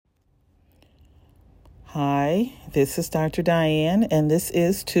Hi, this is Dr. Diane, and this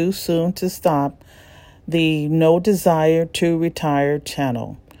is Too Soon to Stop, the No Desire to Retire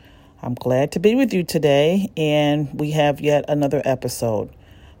channel. I'm glad to be with you today, and we have yet another episode.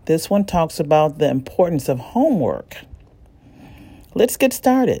 This one talks about the importance of homework. Let's get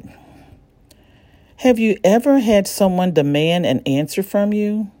started. Have you ever had someone demand an answer from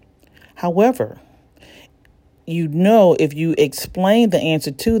you? However, if you explain the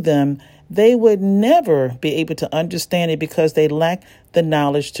answer to them, they would never be able to understand it because they lack the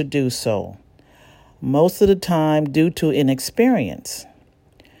knowledge to do so, most of the time due to inexperience.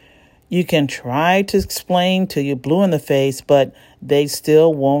 You can try to explain till you're blue in the face, but they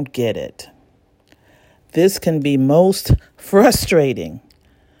still won't get it. This can be most frustrating.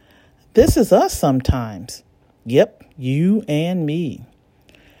 This is us sometimes. Yep, you and me.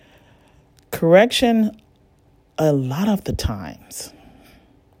 Correction, a lot of the times.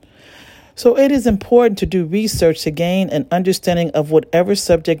 So it is important to do research to gain an understanding of whatever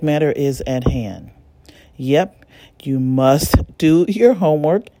subject matter is at hand. Yep, you must do your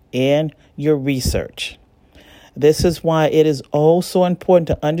homework and your research. This is why it is so important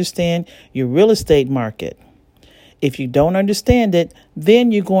to understand your real estate market. If you don't understand it,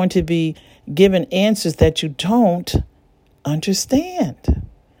 then you're going to be given answers that you don't understand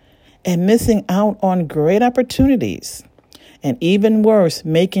and missing out on great opportunities. And even worse,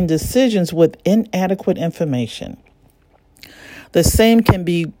 making decisions with inadequate information. The same can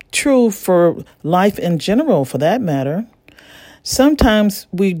be true for life in general, for that matter. Sometimes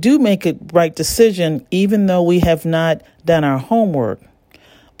we do make a right decision even though we have not done our homework.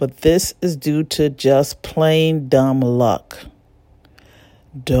 But this is due to just plain dumb luck.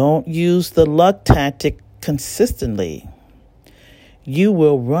 Don't use the luck tactic consistently. You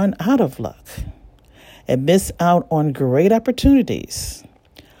will run out of luck and miss out on great opportunities.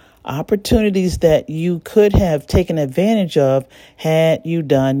 Opportunities that you could have taken advantage of had you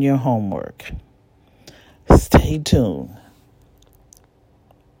done your homework. Stay tuned.